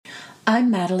I'm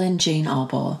Madeline Jane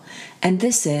Albel, and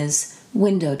this is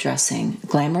Window Dressing,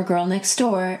 Glamour Girl Next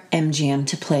Door, MGM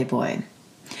to Playboy.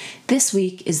 This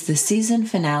week is the season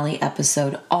finale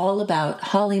episode all about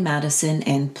Holly Madison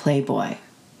and Playboy.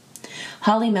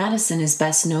 Holly Madison is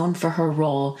best known for her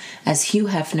role as Hugh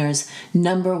Hefner's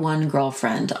 #1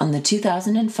 girlfriend on the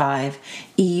 2005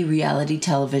 reality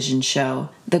television show,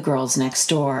 The Girls Next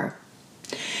Door.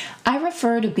 I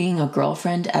refer to being a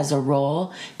girlfriend as a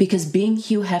role because being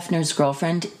Hugh Hefner's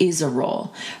girlfriend is a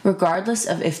role, regardless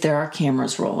of if there are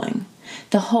cameras rolling.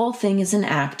 The whole thing is an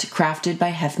act crafted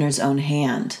by Hefner's own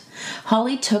hand.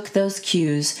 Holly took those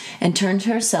cues and turned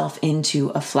herself into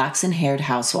a flaxen-haired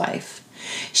housewife.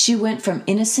 She went from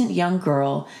innocent young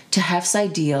girl to Hef's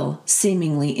ideal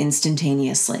seemingly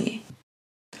instantaneously.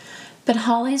 But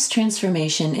Holly's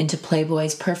transformation into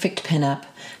Playboy's perfect pinup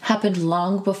happened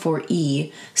long before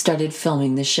E! Started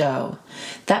filming the show.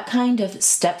 That kind of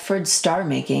Stepford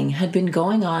star-making had been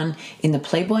going on in the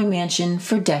Playboy mansion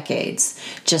for decades,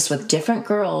 just with different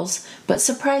girls, but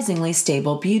surprisingly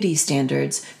stable beauty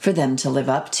standards for them to live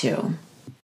up to.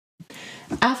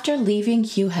 After leaving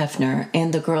Hugh Hefner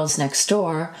and The Girls Next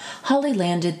Door, Holly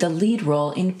landed the lead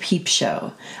role in Peep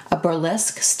Show, a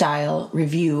burlesque-style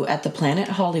revue at the Planet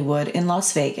Hollywood in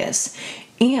Las Vegas,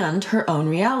 and her own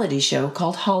reality show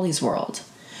called Holly's World.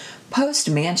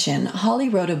 Post-Mansion, Holly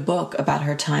wrote a book about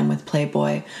her time with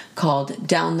Playboy called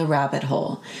Down the Rabbit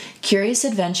Hole, Curious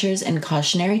Adventures and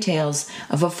Cautionary Tales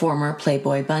of a Former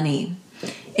Playboy Bunny.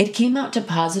 It came out to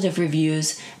positive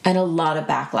reviews and a lot of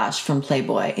backlash from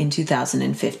Playboy in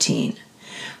 2015.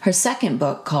 Her second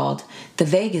book, called The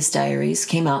Vegas Diaries,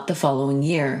 came out the following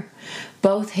year.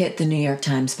 Both hit the New York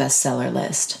Times bestseller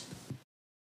list.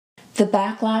 The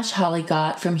backlash Holly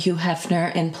got from Hugh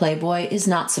Hefner and Playboy is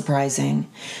not surprising.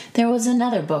 There was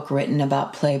another book written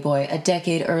about Playboy a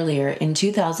decade earlier in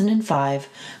 2005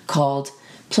 called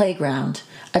Playground,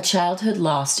 A Childhood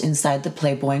Lost Inside the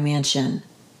Playboy Mansion.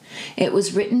 It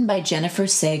was written by Jennifer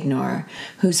Sagnor,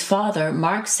 whose father,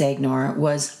 Mark Sagnor,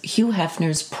 was Hugh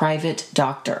Hefner's private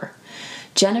doctor.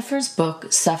 Jennifer's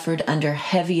book suffered under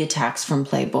heavy attacks from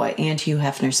Playboy and Hugh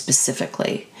Hefner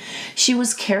specifically. She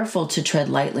was careful to tread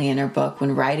lightly in her book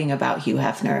when writing about Hugh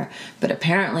Hefner, but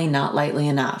apparently not lightly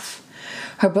enough.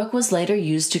 Her book was later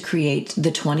used to create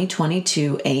the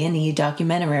 2022 A&E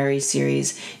documentary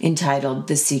series entitled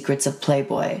The Secrets of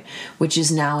Playboy, which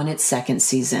is now in its second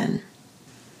season.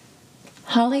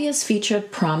 Holly is featured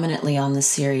prominently on the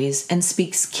series and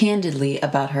speaks candidly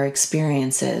about her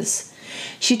experiences.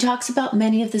 She talks about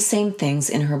many of the same things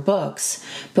in her books,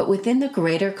 but within the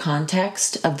greater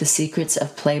context of The Secrets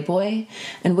of Playboy,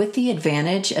 and with the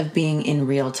advantage of being in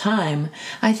real time,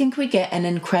 I think we get an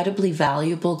incredibly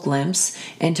valuable glimpse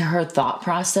into her thought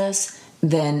process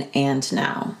then and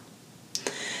now.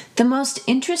 The most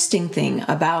interesting thing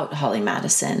about Holly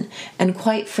Madison, and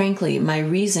quite frankly my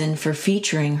reason for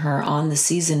featuring her on the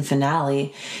season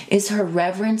finale, is her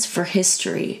reverence for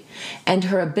history and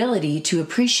her ability to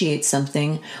appreciate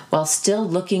something while still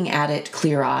looking at it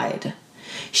clear-eyed.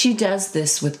 She does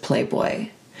this with Playboy.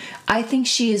 I think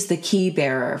she is the key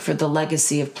bearer for the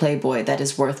legacy of Playboy that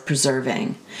is worth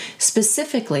preserving,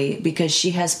 specifically because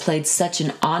she has played such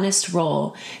an honest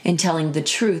role in telling the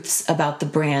truths about the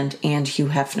brand and Hugh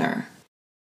Hefner.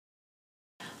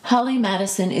 Holly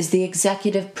Madison is the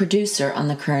executive producer on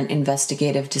the current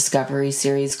investigative discovery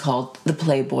series called The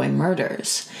Playboy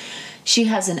Murders. She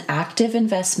has an active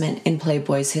investment in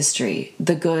Playboy's history,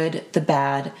 the good, the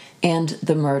bad, and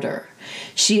the murder.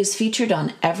 She is featured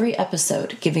on every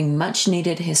episode, giving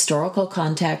much-needed historical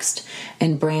context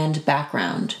and brand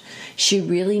background. She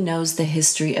really knows the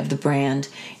history of the brand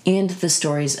and the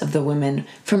stories of the women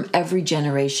from every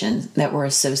generation that were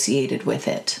associated with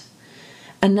it.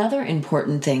 Another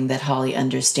important thing that Holly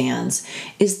understands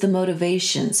is the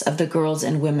motivations of the girls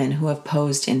and women who have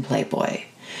posed in Playboy.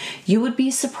 You would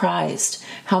be surprised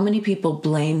how many people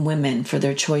blame women for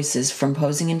their choices from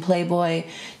posing in Playboy,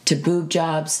 to boob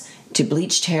jobs, to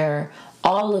bleached hair.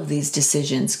 All of these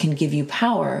decisions can give you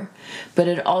power, but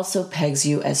it also pegs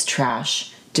you as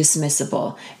trash,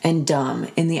 dismissible, and dumb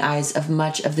in the eyes of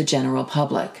much of the general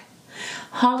public.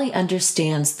 Holly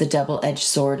understands the double-edged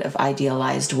sword of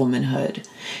idealized womanhood.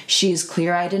 She is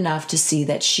clear-eyed enough to see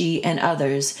that she and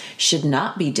others should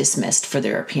not be dismissed for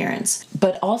their appearance,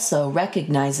 but also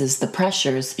recognizes the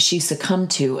pressures she succumbed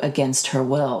to against her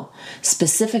will,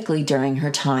 specifically during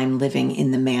her time living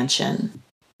in the mansion.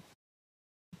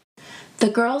 The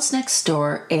Girls Next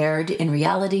Door aired in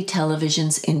reality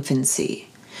television's infancy.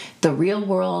 The Real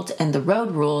World and The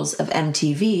Road Rules of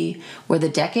MTV were the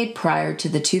decade prior to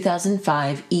the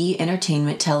 2005 E!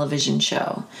 Entertainment television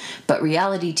show, but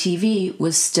reality TV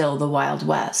was still the Wild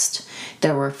West.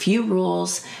 There were few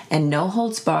rules and no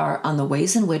holds bar on the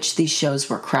ways in which these shows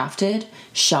were crafted,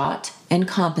 shot, and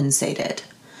compensated.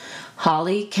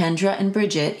 Holly, Kendra, and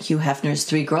Bridget, Hugh Hefner's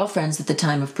 3 girlfriends at the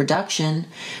time of production,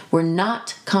 were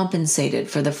not compensated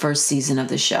for the first season of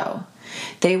the show.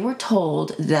 They were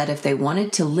told that if they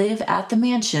wanted to live at the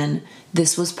mansion,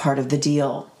 this was part of the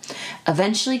deal.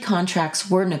 Eventually, contracts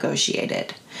were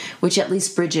negotiated, which at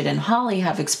least Bridget and Holly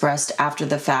have expressed after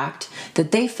the fact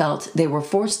that they felt they were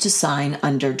forced to sign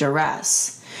under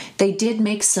duress. They did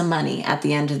make some money at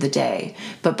the end of the day,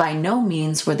 but by no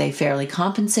means were they fairly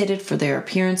compensated for their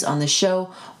appearance on the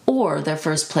show or their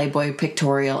first Playboy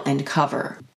pictorial and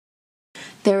cover.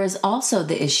 There is also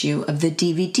the issue of the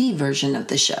DVD version of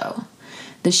the show.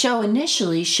 The show,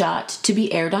 initially shot to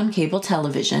be aired on cable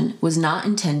television, was not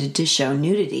intended to show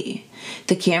nudity.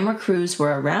 The camera crews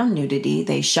were around nudity,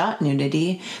 they shot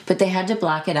nudity, but they had to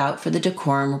black it out for the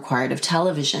decorum required of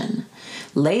television.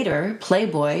 Later,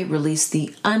 Playboy released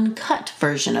the uncut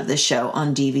version of the show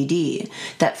on DVD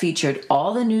that featured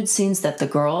all the nude scenes that the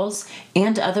girls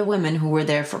and other women who were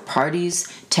there for parties,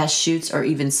 test shoots, or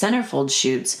even centerfold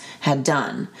shoots had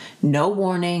done. No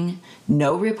warning,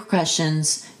 no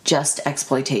repercussions, just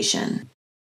exploitation.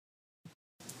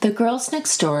 The Girls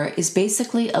Next Door is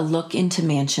basically a look into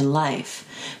mansion life,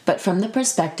 but from the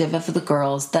perspective of the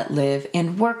girls that live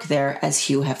and work there as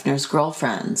Hugh Hefner's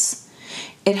girlfriends.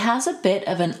 It has a bit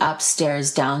of an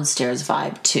upstairs-downstairs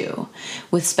vibe, too,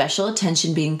 with special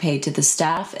attention being paid to the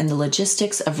staff and the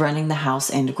logistics of running the house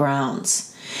and grounds.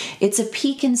 It's a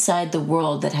peek inside the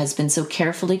world that has been so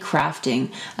carefully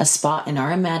crafting a spot in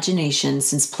our imagination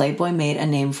since Playboy made a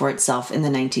name for itself in the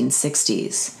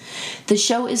 1960s. The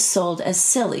show is sold as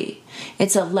silly.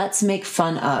 It's a let's make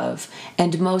fun of,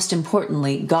 and most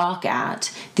importantly, gawk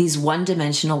at, these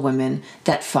one-dimensional women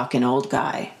that fuck an old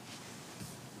guy.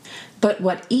 But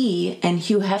what E! And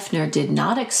Hugh Hefner did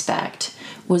not expect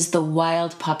was the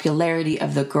wild popularity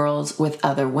of the girls with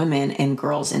other women and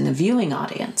girls in the viewing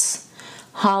audience.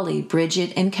 Holly,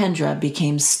 Bridget, and Kendra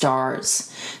became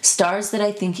stars. Stars that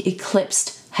I think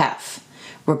eclipsed Hef.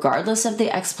 Regardless of the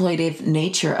exploitive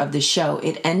nature of the show,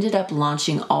 it ended up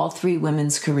launching all 3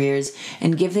 women's careers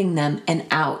and giving them an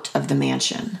out of the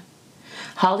mansion.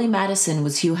 Holly Madison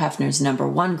was Hugh Hefner's number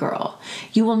 1 girl.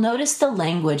 You will notice the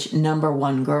language number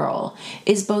 1 girl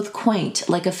is both quaint,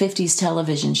 like a 50s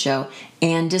television show,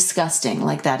 and disgusting,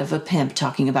 like that of a pimp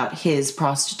talking about his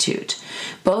prostitute.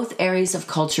 Both areas of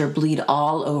culture bleed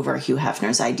all over Hugh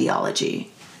Hefner's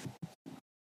ideology.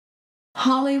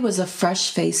 Holly was a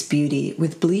fresh-faced beauty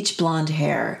with bleach blonde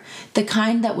hair, the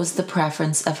kind that was the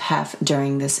preference of Hef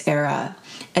during this era,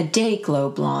 a day-glow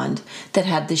blonde that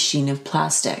had the sheen of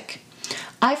plastic.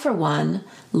 I, for one,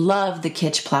 love the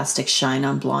kitsch plastic shine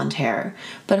on blonde hair,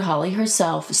 but Holly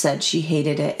herself said she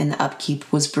hated it and the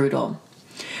upkeep was brutal.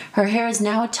 Her hair is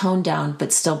now a toned down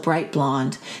but still bright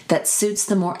blonde that suits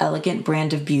the more elegant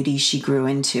brand of beauty she grew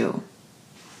into.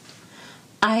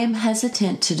 I am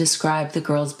hesitant to describe the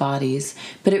girls' bodies,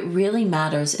 but it really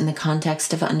matters in the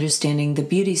context of understanding the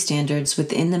beauty standards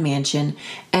within the mansion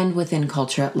and within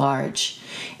culture at large.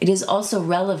 It is also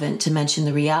relevant to mention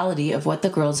the reality of what the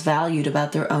girls valued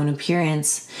about their own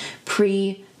appearance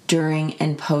pre, during,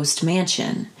 and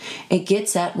post-mansion. It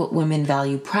gets at what women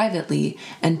value privately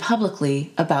and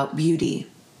publicly about beauty.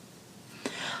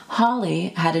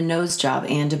 Holly had a nose job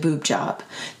and a boob job.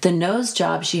 The nose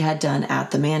job she had done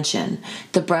at the mansion,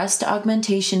 the breast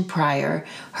augmentation prior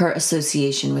her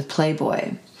association with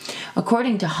Playboy.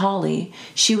 According to Holly,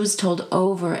 she was told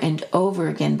over and over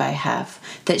again by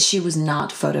Hef that she was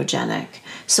not photogenic,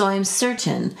 so I'm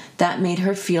certain that made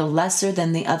her feel lesser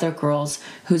than the other girls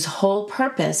whose whole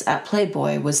purpose at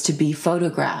Playboy was to be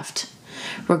photographed.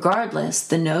 Regardless,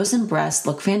 the nose and breast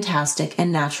look fantastic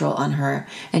and natural on her,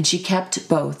 and she kept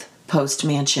both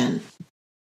post-mansion.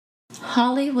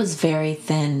 Holly was very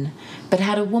thin, but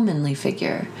had a womanly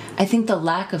figure. I think the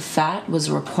lack of fat was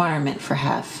a requirement for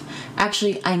Hef.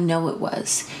 Actually, I know it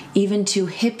was. Even too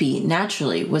hippie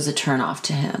naturally was a turn-off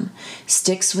to him.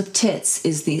 Sticks with tits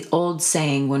is the old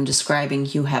saying when describing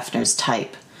Hugh Hefner's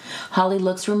type. Holly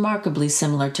looks remarkably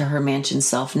similar to her mansion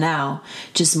self now,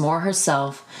 just more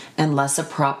herself and less a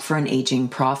prop for an aging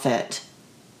prophet.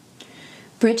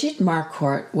 Bridget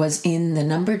Marquardt was in the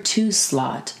number 2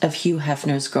 slot of Hugh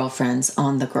Hefner's girlfriends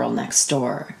on The Girl Next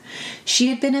Door. She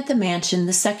had been at the mansion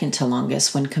the second to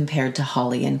longest when compared to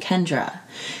Holly and Kendra.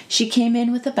 She came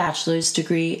in with a bachelor's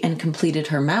degree and completed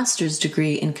her master's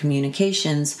degree in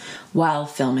communications while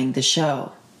filming the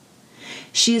show.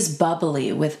 She is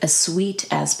bubbly with a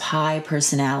sweet-as-pie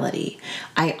personality.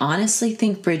 I honestly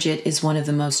think Bridget is one of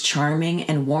the most charming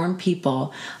and warm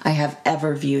people I have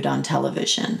ever viewed on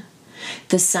television.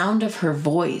 The sound of her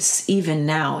voice, even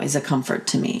now, is a comfort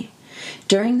to me.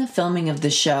 During the filming of the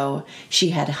show,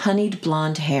 she had honeyed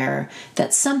blonde hair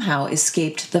that somehow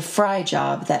escaped the fry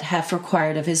job that Hef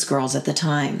required of his girls at the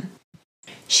time.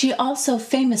 She also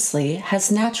famously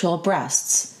has natural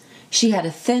breasts. She had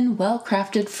a thin,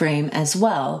 well-crafted frame as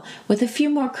well, with a few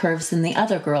more curves than the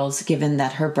other girls, given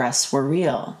that her breasts were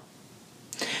real.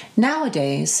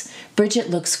 Nowadays, Bridget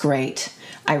looks great.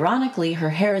 Ironically,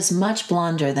 her hair is much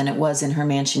blonder than it was in her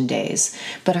mansion days,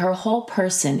 but her whole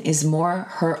person is more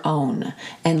her own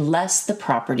and less the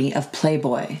property of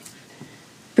Playboy.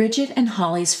 Bridget and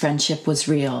Holly's friendship was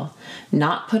real,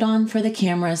 not put on for the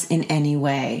cameras in any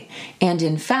way, and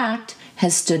in fact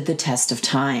has stood the test of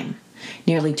time.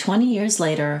 Nearly 20 years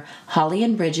later, Holly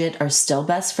and Bridget are still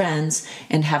best friends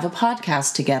and have a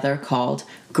podcast together called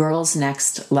Girls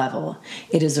Next Level.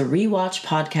 It is a rewatch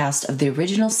podcast of the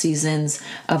original seasons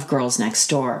of Girls Next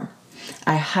Door.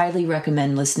 I highly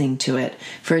recommend listening to it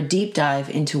for a deep dive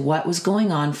into what was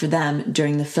going on for them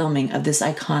during the filming of this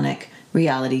iconic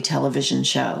reality television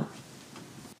show.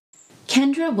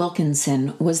 Kendra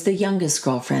Wilkinson was the youngest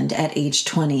girlfriend at age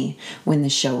 20 when the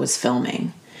show was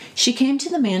filming. She came to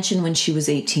the mansion when she was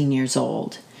 18 years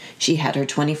old. She had her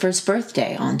 21st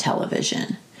birthday on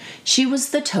television. She was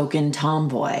the token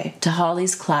tomboy to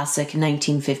Holly's classic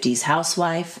 1950s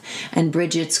housewife and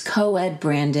Bridget's co-ed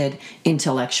branded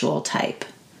intellectual type.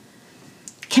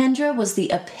 Kendra was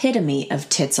the epitome of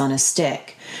tits on a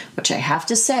stick, which I have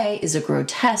to say is a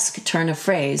grotesque turn of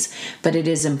phrase, but it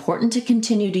is important to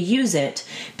continue to use it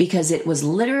because it was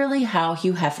literally how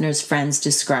Hugh Hefner's friends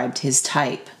described his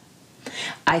type.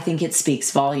 I think it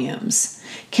speaks volumes.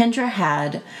 Kendra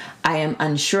had, I am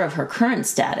unsure of her current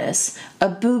status, a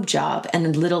boob job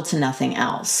and little to nothing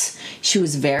else. She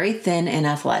was very thin and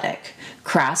athletic,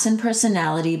 crass in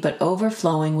personality but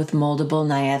overflowing with moldable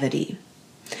naivety.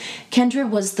 Kendra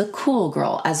was the cool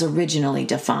girl as originally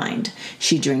defined.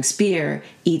 She drinks beer,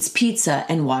 eats pizza,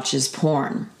 and watches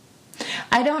porn.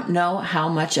 I don't know how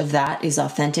much of that is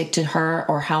authentic to her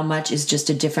or how much is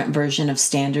just a different version of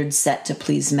standards set to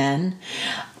please men.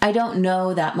 I don't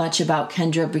know that much about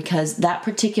Kendra because that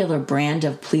particular brand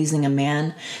of pleasing a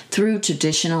man through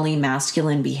traditionally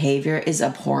masculine behavior is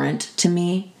abhorrent to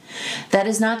me. That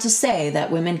is not to say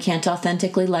that women can't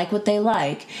authentically like what they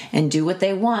like and do what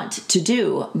they want to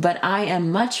do, but I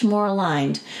am much more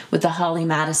aligned with the Holly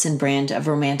Madison brand of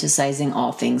romanticizing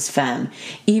all things femme,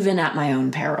 even at my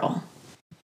own peril.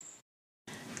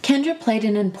 Kendra played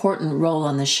an important role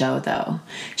on the show, though.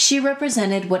 She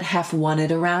represented what Hef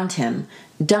wanted around him: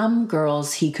 dumb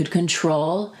girls he could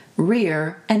control,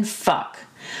 rear, and fuck.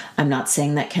 I'm not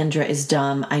saying that Kendra is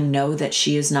dumb. I know that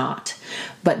she is not.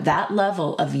 But that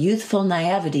level of youthful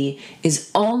naivety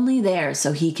is only there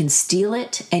so he can steal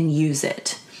it and use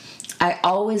it. I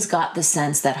always got the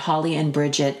sense that Holly and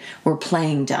Bridget were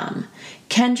playing dumb.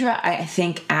 Kendra, I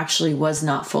think, actually was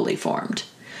not fully formed.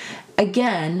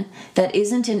 Again, that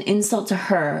isn't an insult to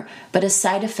her, but a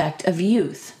side effect of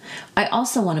youth. I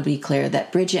also want to be clear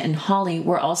that Bridget and Holly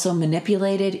were also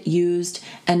manipulated, used,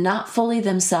 and not fully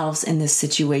themselves in this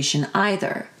situation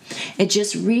either. It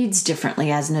just reads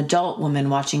differently as an adult woman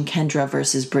watching Kendra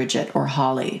versus Bridget or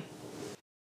Holly.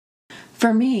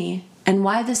 For me, and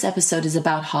why this episode is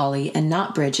about Holly and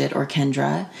not Bridget or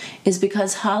Kendra, is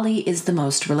because Holly is the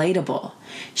most relatable.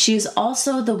 She is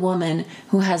also the woman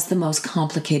who has the most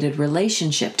complicated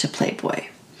relationship to Playboy.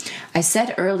 I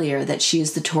said earlier that she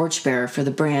is the torchbearer for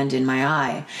the brand in my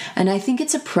eye, and I think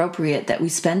it's appropriate that we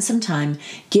spend some time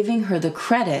giving her the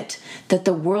credit that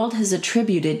the world has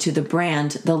attributed to the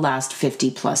brand the last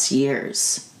 50+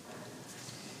 years.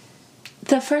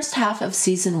 The first half of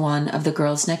Season 1 of The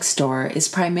Girls Next Door is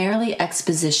primarily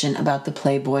exposition about the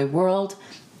Playboy world,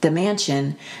 the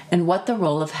mansion, and what the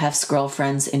role of Hef's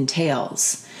girlfriends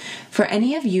entails. For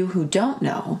any of you who don't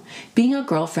know, being a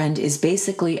girlfriend is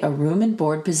basically a room and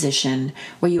board position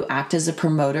where you act as a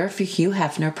promoter for Hugh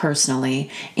Hefner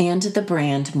personally and the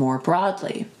brand more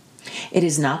broadly. It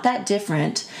is not that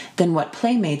different than what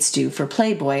Playmates do for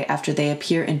Playboy after they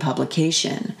appear in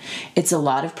publication. It's a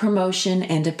lot of promotion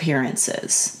and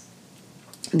appearances.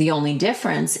 The only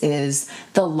difference is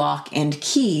the lock and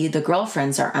key the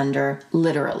girlfriends are under,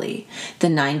 literally. The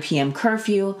 9 p.m.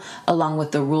 curfew, along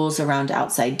with the rules around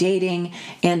outside dating,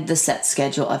 and the set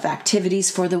schedule of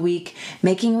activities for the week,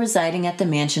 making residing at the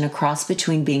mansion a cross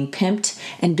between being pimped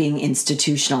and being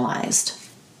institutionalized.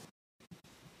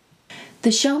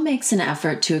 The show makes an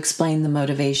effort to explain the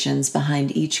motivations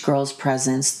behind each girl's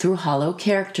presence through hollow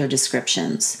character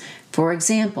descriptions. For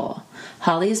example,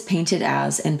 Holly is painted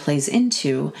as and plays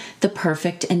into the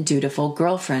perfect and dutiful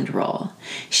girlfriend role.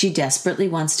 She desperately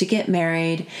wants to get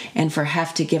married and for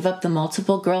Hef to give up the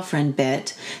multiple girlfriend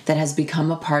bit that has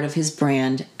become a part of his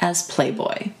brand as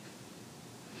Playboy.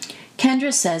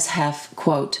 Kendra says Hef,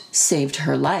 quote, saved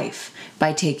her life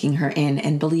by taking her in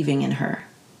and believing in her.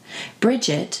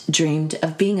 Bridget dreamed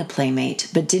of being a playmate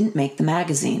but didn't make the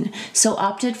magazine, so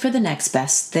opted for the next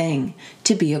best thing,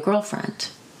 to be a girlfriend.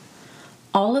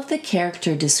 All of the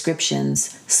character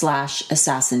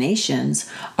descriptions/assassinations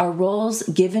are roles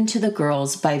given to the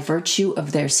girls by virtue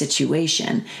of their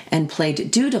situation and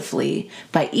played dutifully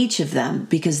by each of them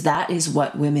because that is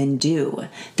what women do.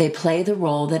 They play the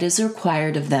role that is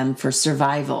required of them for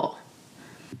survival.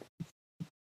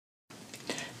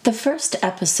 The first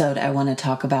episode I want to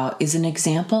talk about is an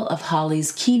example of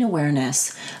Holly's keen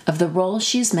awareness of the role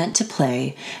she's meant to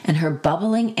play and her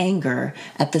bubbling anger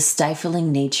at the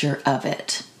stifling nature of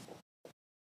it.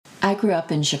 I grew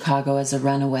up in Chicago as a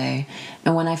runaway,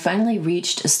 and when I finally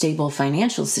reached a stable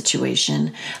financial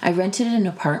situation, I rented an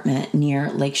apartment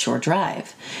near Lakeshore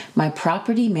Drive. My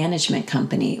property management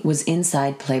company was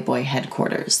inside Playboy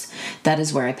headquarters. That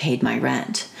is where I paid my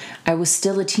rent. I was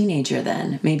still a teenager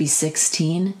then, maybe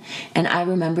 16, and I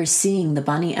remember seeing the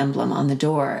bunny emblem on the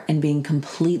door and being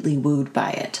completely wooed by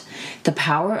it. The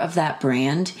power of that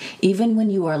brand, even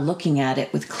when you are looking at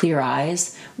it with clear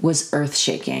eyes, was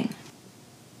earth-shaking.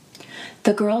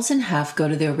 The girls in Hef go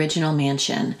to the original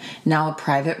mansion, now a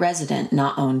private residence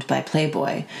not owned by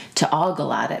Playboy, to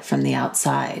ogle at it from the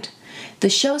outside. The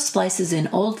show splices in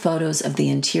old photos of the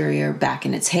interior back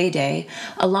in its heyday,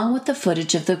 along with the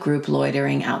footage of the group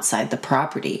loitering outside the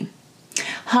property.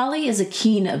 Holly is a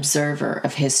keen observer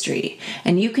of history,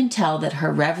 and you can tell that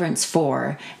her reverence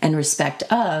for and respect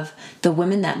of the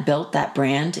women that built that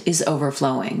brand is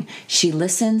overflowing. She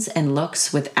listens and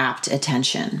looks with apt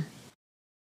attention.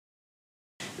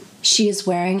 She is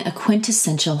wearing a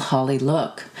quintessential Holly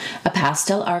look, a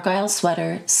pastel argyle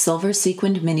sweater, silver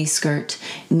sequined miniskirt,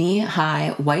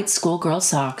 knee-high white schoolgirl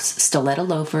socks, stiletto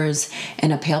loafers,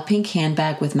 and a pale pink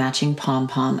handbag with matching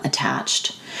pom-pom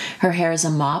attached. Her hair is a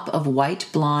mop of white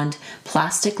blonde,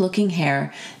 plastic-looking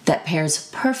hair that pairs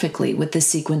perfectly with the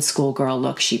sequined schoolgirl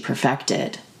look she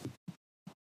perfected.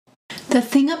 The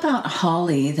thing about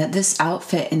Holly that this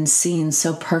outfit and scene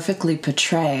so perfectly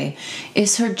portray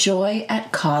is her joy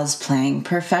at cosplaying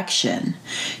perfection.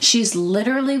 She's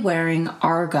literally wearing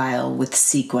argyle with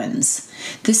sequins.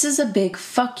 This is a big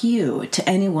fuck you to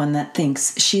anyone that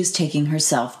thinks she's taking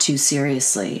herself too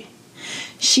seriously.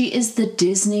 She is the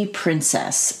Disney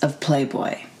princess of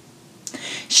Playboy.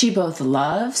 She both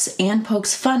loves and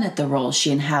pokes fun at the role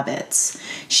she inhabits.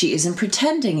 She isn't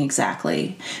pretending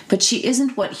exactly, but she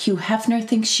isn't what Hugh Hefner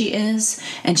thinks she is,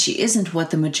 and she isn't what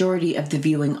the majority of the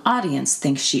viewing audience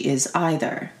thinks she is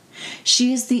either.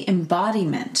 She is the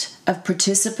embodiment of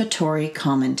participatory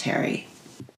commentary.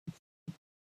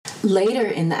 Later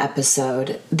in the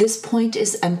episode, this point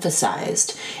is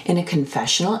emphasized in a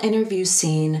confessional interview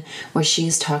scene where she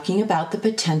is talking about the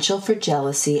potential for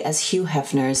jealousy as Hugh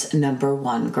Hefner's number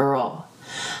one girl.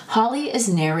 Holly is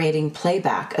narrating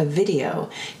playback of video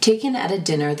taken at a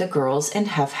dinner the girls and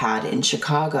Hef had in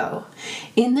Chicago.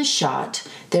 In the shot,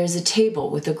 there's a table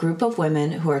with a group of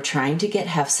women who are trying to get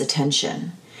Hef's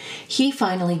attention. He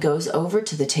finally goes over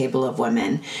to the table of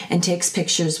women and takes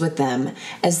pictures with them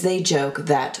as they joke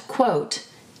that, quote,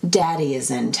 "Daddy is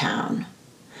in town."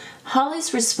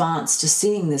 Holly's response to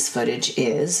seeing this footage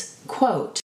is,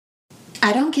 quote,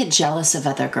 "I don't get jealous of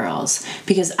other girls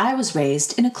because I was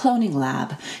raised in a cloning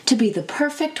lab to be the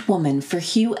perfect woman for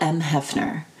Hugh M.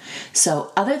 Hefner.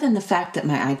 So other than the fact that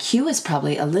my IQ is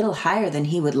probably a little higher than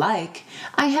he would like,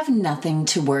 I have nothing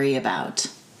to worry about."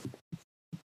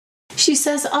 She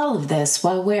says all of this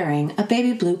while wearing a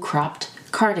baby blue cropped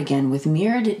cardigan with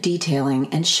mirrored detailing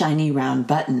and shiny round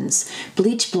buttons,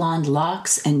 bleach blonde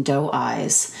locks, and doe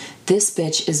eyes. This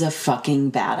bitch is a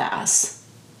fucking badass.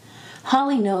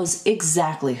 Holly knows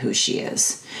exactly who she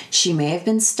is. She may have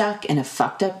been stuck in a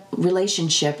fucked up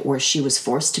relationship where she was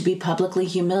forced to be publicly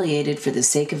humiliated for the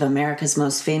sake of America's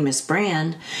most famous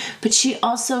brand, but she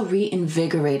also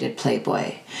reinvigorated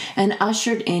Playboy and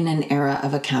ushered in an era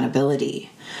of accountability.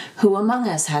 Who among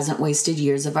us hasn't wasted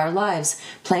years of our lives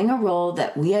playing a role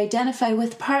that we identify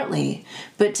with partly,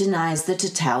 but denies the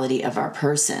totality of our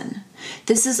person?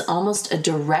 This is almost a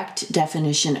direct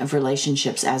definition of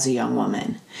relationships as a young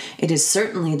woman. It is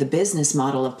certainly the business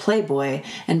model of Playboy,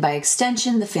 and by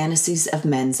extension, the fantasies of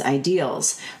men's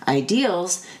ideals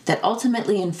that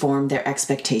ultimately inform their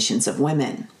expectations of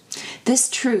women. This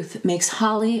truth makes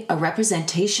Holly a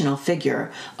representational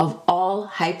figure of all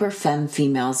hyper-femme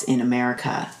females in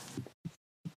America.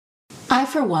 I,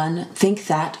 for one, think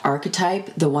that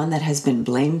archetype, the one that has been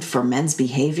blamed for men's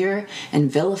behavior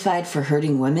and vilified for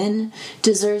hurting women,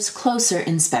 deserves closer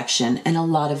inspection and a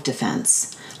lot of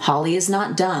defense. Holly is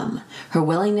not dumb. Her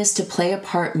willingness to play a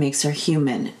part makes her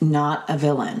human, not a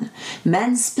villain.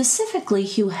 Men, specifically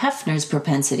Hugh Hefner's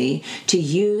propensity to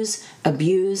use,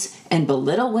 abuse, and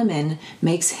belittle women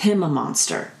makes him a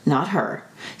monster, not her.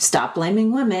 Stop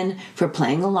blaming women for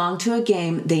playing along to a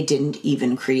game they didn't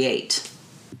even create.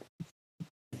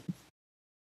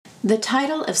 The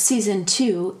title of Season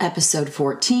 2, Episode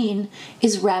 14,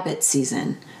 is Rabbit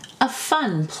Season, a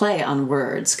fun play on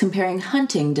words comparing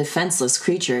hunting defenseless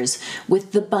creatures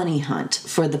with the bunny hunt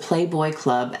for the Playboy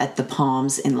Club at the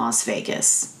Palms in Las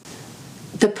Vegas.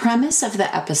 The premise of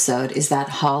the episode is that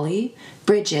Holly,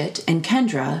 Bridget, and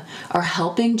Kendra are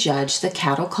helping judge the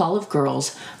cattle call of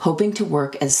girls hoping to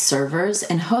work as servers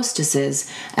and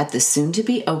hostesses at the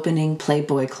soon-to-be opening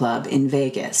Playboy Club in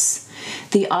Vegas.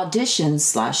 The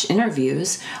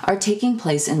auditions/interviews are taking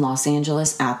place in Los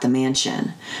Angeles at the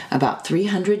mansion. About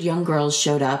 300 young girls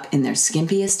showed up in their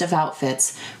skimpiest of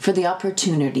outfits for the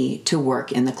opportunity to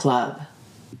work in the club.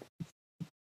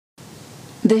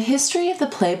 The history of the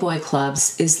Playboy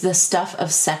clubs is the stuff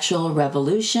of sexual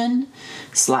revolution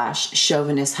 /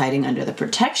 chauvinist hiding under the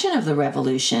protection of the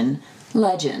revolution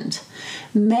legend.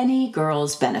 Many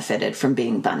girls benefited from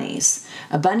being bunnies.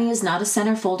 A bunny is not a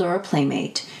centerfold or a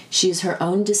playmate. She is her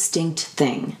own distinct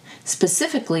thing,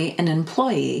 specifically an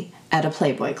employee at a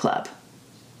Playboy club.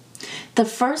 The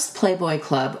first Playboy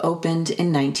Club opened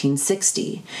in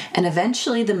 1960, and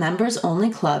eventually the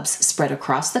members-only clubs spread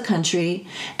across the country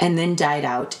and then died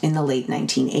out in the late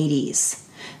 1980s.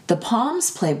 The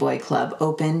Palms Playboy Club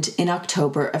opened in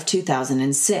October of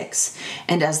 2006,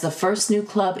 and as the first new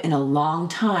club in a long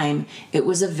time, it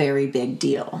was a very big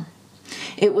deal.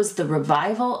 It was the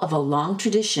revival of a long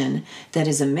tradition that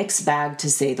is a mixed bag to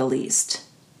say the least.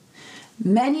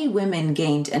 Many women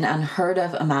gained an unheard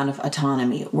of amount of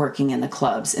autonomy working in the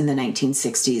clubs in the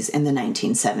 1960s and the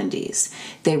 1970s.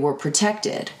 They were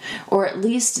protected, or at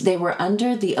least they were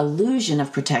under the illusion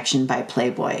of protection by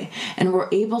Playboy, and were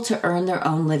able to earn their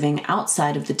own living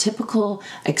outside of the typical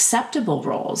acceptable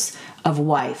roles of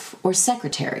wife or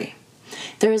secretary.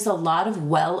 There is a lot of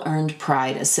well-earned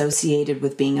pride associated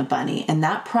with being a bunny, and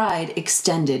that pride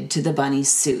extended to the bunny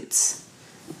suits.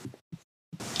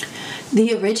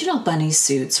 The original bunny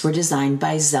suits were designed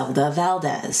by Zelda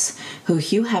Valdez, who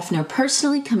Hugh Hefner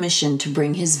personally commissioned to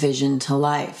bring his vision to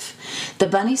life. The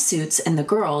bunny suits and the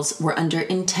girls were under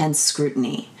intense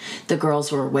scrutiny. The girls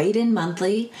were weighed in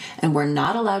monthly and were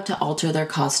not allowed to alter their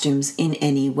costumes in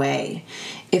any way.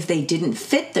 If they didn't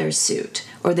fit their suit,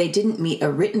 or they didn't meet a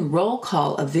written roll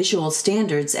call of visual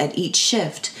standards at each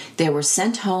shift, they were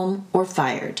sent home or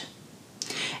fired.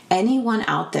 Anyone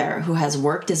out there who has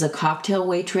worked as a cocktail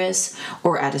waitress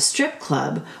or at a strip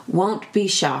club won't be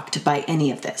shocked by any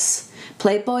of this.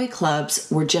 Playboy clubs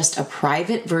were just a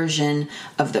private version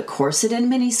of the corset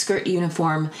and miniskirt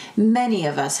uniform many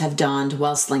of us have donned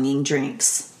while slinging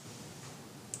drinks.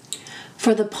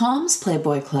 For the Palms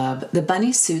Playboy Club, the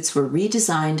bunny suits were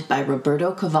redesigned by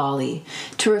Roberto Cavalli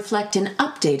to reflect an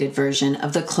updated version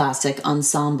of the classic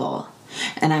ensemble.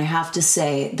 And I have to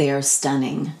say, they are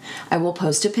stunning. I will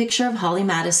post a picture of Holly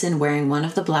Madison wearing one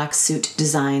of the black suit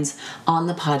designs on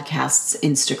the podcast's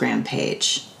Instagram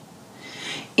page.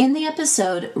 In the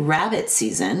episode Rabbit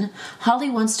Season, Holly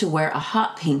wants to wear a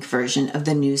hot pink version of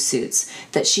the new suits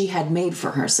that she had made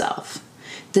for herself.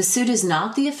 The suit is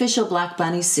not the official Black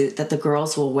Bunny suit that the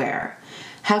girls will wear.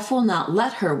 Hef will not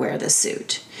let her wear the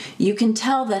suit. You can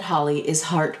tell that Holly is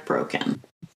heartbroken.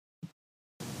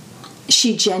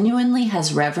 She genuinely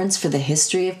has reverence for the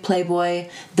history of Playboy,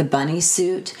 the bunny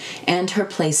suit, and her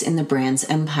place in the brand's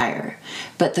empire.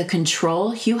 But the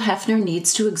control Hugh Hefner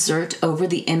needs to exert over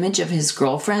the image of his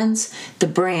girlfriends, the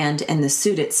brand, and the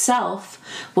suit itself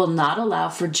will not allow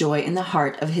for joy in the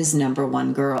heart of his number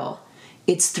one girl.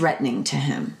 It's threatening to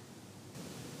him.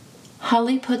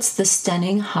 Holly puts the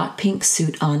stunning hot pink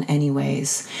suit on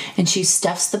anyways, and she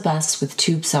stuffs the bust with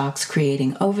tube socks,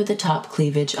 creating over-the-top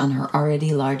cleavage on her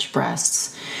already large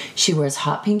breasts. She wears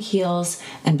hot pink heels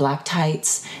and black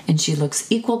tights, and she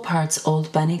looks equal parts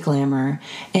old bunny glamour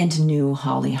and new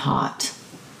Holly hot.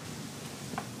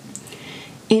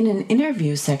 In an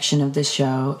interview section of the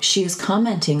show, she is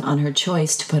commenting on her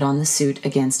choice to put on the suit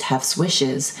against Hef's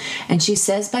wishes, and she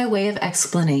says by way of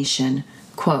explanation,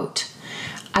 quote,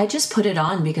 "I just put it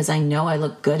on because I know I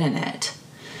look good in it.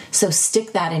 So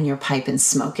stick that in your pipe and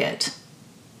smoke it."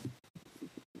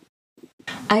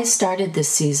 I started this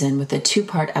season with a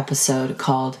 2-part episode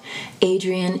called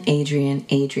Adrian, Adrian,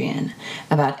 Adrian,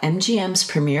 about MGM's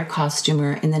premier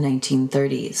costumer in the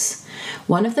 1930s.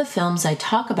 One of the films I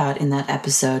talk about in that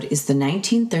episode is the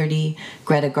 1930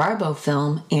 Greta Garbo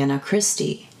film Anna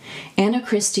Christie. Anna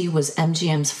Christie was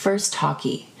MGM's first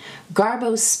talkie.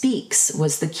 Garbo Speaks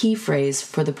was the key phrase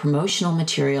for the promotional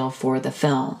material for the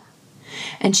film.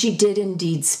 And she did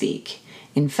indeed speak.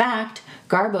 In fact,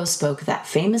 Garbo spoke that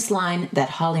famous line that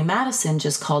Holly Madison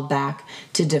just called back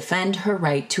to defend her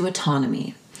right to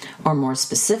autonomy, or more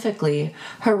specifically,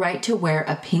 her right to wear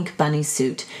a pink bunny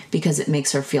suit because it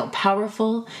makes her feel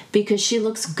powerful, because she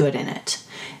looks good in it.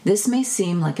 This may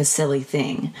seem like a silly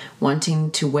thing,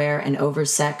 wanting to wear an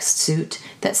oversexed suit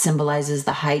that symbolizes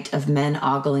the height of men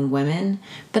ogling women,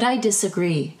 but I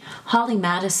disagree. Holly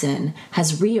Madison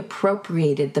has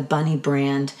reappropriated the bunny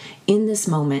brand in this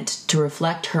moment to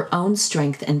reflect her own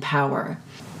strength and power.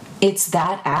 It's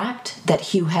that act that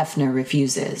Hugh Hefner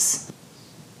refuses.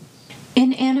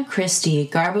 In Anna Christie,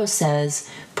 Garbo says,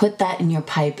 "Put that in your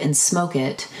pipe and smoke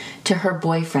it," to her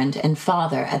boyfriend and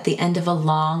father at the end of a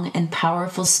long and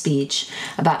powerful speech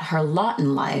about her lot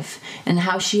in life and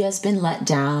how she has been let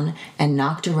down and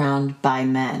knocked around by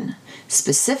men.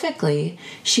 Specifically,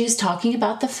 she is talking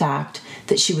about the fact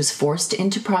that she was forced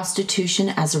into prostitution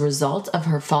as a result of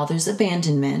her father's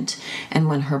abandonment, and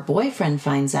when her boyfriend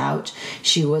finds out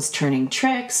she was turning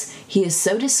tricks, he is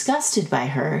so disgusted by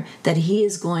her that he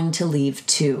is going to leave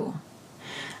too.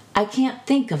 I can't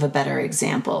think of a better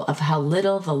example of how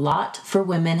little the lot for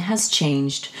women has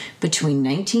changed between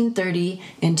 1930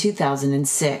 and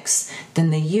 2006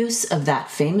 than the use of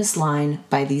that famous line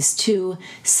by these two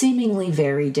seemingly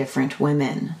very different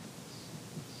women.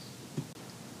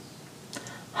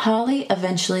 Holly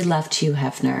eventually left Hugh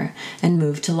Hefner and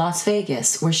moved to Las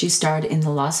Vegas, where she starred in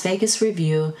the Las Vegas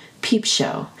Review Peep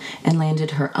Show and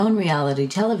landed her own reality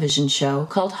television show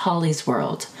called Holly's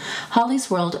World. Holly's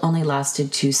World only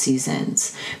lasted 2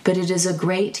 seasons, but it is a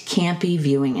great campy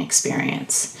viewing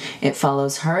experience. It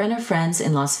follows her and her friends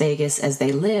in Las Vegas as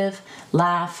they live,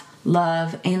 laugh,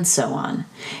 love, and so on.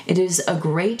 It is a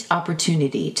great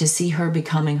opportunity to see her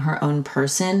becoming her own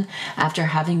person after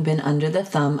having been under the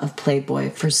thumb of Playboy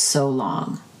for so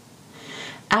long.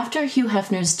 After Hugh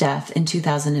Hefner's death in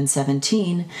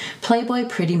 2017, Playboy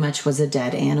pretty much was a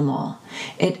dead animal.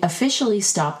 It officially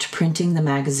stopped printing the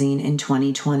magazine in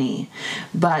 2020,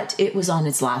 but it was on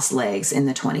its last legs in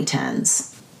the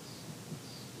 2010s.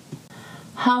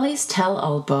 Holly's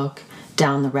tell-all book,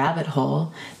 Down the Rabbit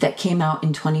Hole, that came out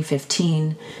in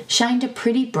 2015, shined a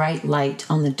pretty bright light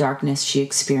on the darkness she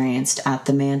experienced at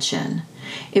the mansion.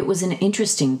 It was an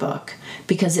interesting book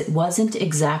because it wasn't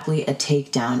exactly a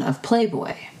takedown of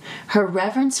Playboy. Her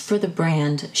reverence for the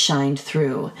brand shined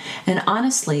through, and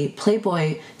honestly,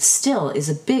 Playboy still is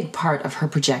a big part of her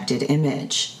projected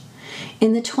image.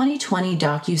 In the 2020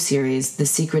 docuseries The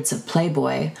Secrets of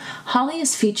Playboy, Holly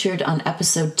is featured on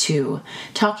episode 2,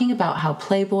 talking about how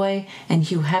Playboy and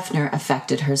Hugh Hefner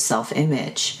affected her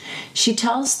self-image. She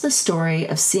tells the story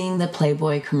of seeing the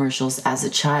Playboy commercials as a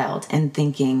child and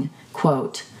thinking,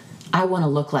 quote, "I want to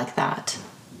look like that."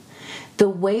 The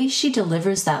way she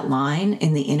delivers that line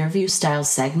in the interview-style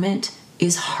segment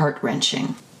is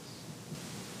heart-wrenching.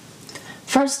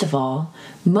 First of all,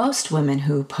 most women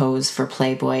who pose for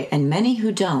Playboy, and many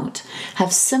who don't,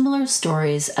 have similar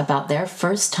stories about their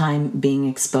first time being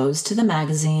exposed to the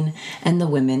magazine and the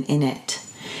women in it.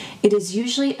 It is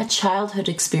usually a childhood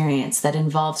experience that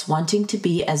involves wanting to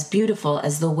be as beautiful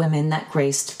as the women that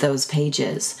graced those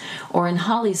pages, or in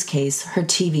Holly's case, her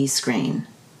TV screen.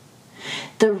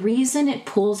 The reason it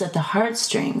pulls at the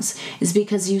heartstrings is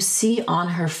because you see on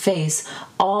her face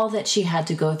all that she had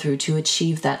to go through to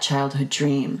achieve that childhood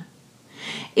dream.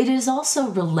 It is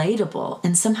also relatable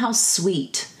and somehow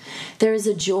sweet. There is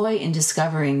a joy in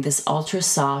discovering this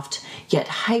ultra-soft, yet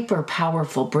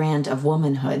hyper-powerful brand of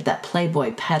womanhood that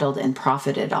Playboy peddled and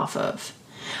profited off of.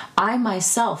 I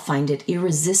myself find it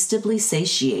irresistibly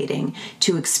satiating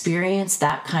to experience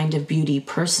that kind of beauty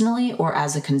personally or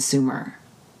as a consumer.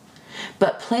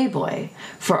 But Playboy,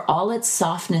 for all its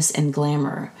softness and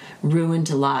glamour, ruined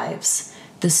lives.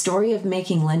 The story of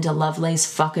making Linda Lovelace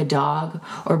fuck a dog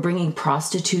or bringing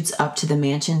prostitutes up to the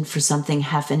mansion for something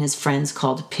Hef and his friends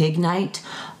called Pig Night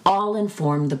all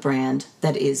informed the brand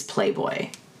that is Playboy.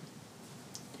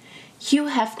 Hugh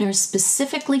Hefner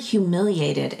specifically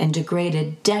humiliated and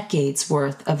degraded decades'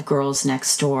 worth of girls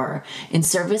next door in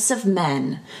service of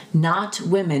men, not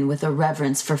women with a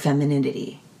reverence for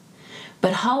femininity.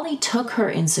 But Holly took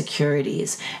her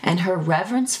insecurities and her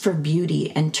reverence for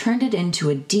beauty and turned it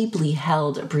into a deeply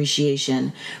held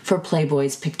appreciation for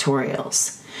Playboy's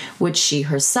pictorials, which she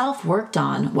herself worked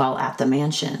on while at the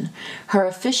mansion. Her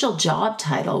official job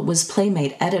title was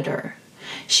Playmate Editor.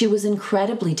 She was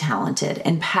incredibly talented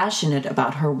and passionate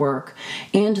about her work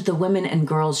and the women and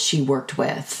girls she worked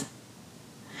with.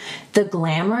 The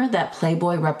glamour that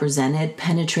Playboy represented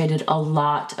penetrated a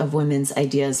lot of women's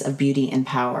ideas of beauty and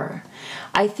power.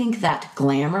 I think that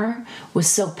glamour was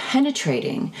so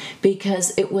penetrating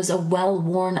because it was a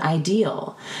well-worn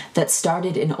ideal that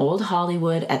started in old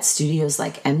Hollywood at studios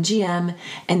like MGM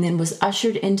and then was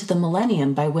ushered into the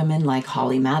millennium by women like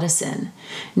Holly Madison.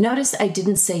 Notice I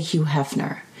didn't say Hugh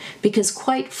Hefner, because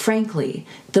quite frankly,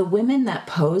 the women that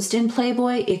posed in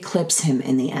Playboy eclipse him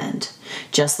in the end,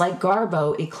 just like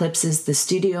Garbo eclipses the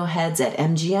studio heads at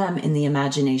MGM in the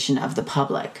imagination of the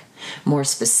public, more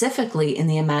specifically in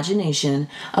the imagination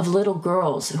of little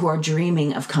girls who are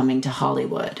dreaming of coming to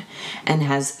Hollywood. And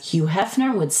as Hugh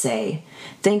Hefner would say,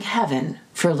 thank heaven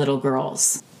for little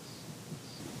girls.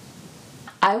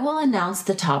 I will announce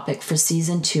the topic for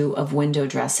Season 2 of Window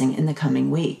Dressing in the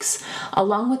coming weeks,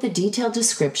 along with a detailed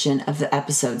description of the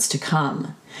episodes to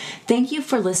come. Thank you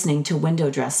for listening to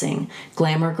Window Dressing,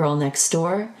 Glamour Girl Next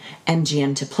Door,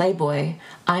 MGM to Playboy.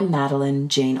 I'm Madeline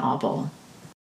Jane Auble.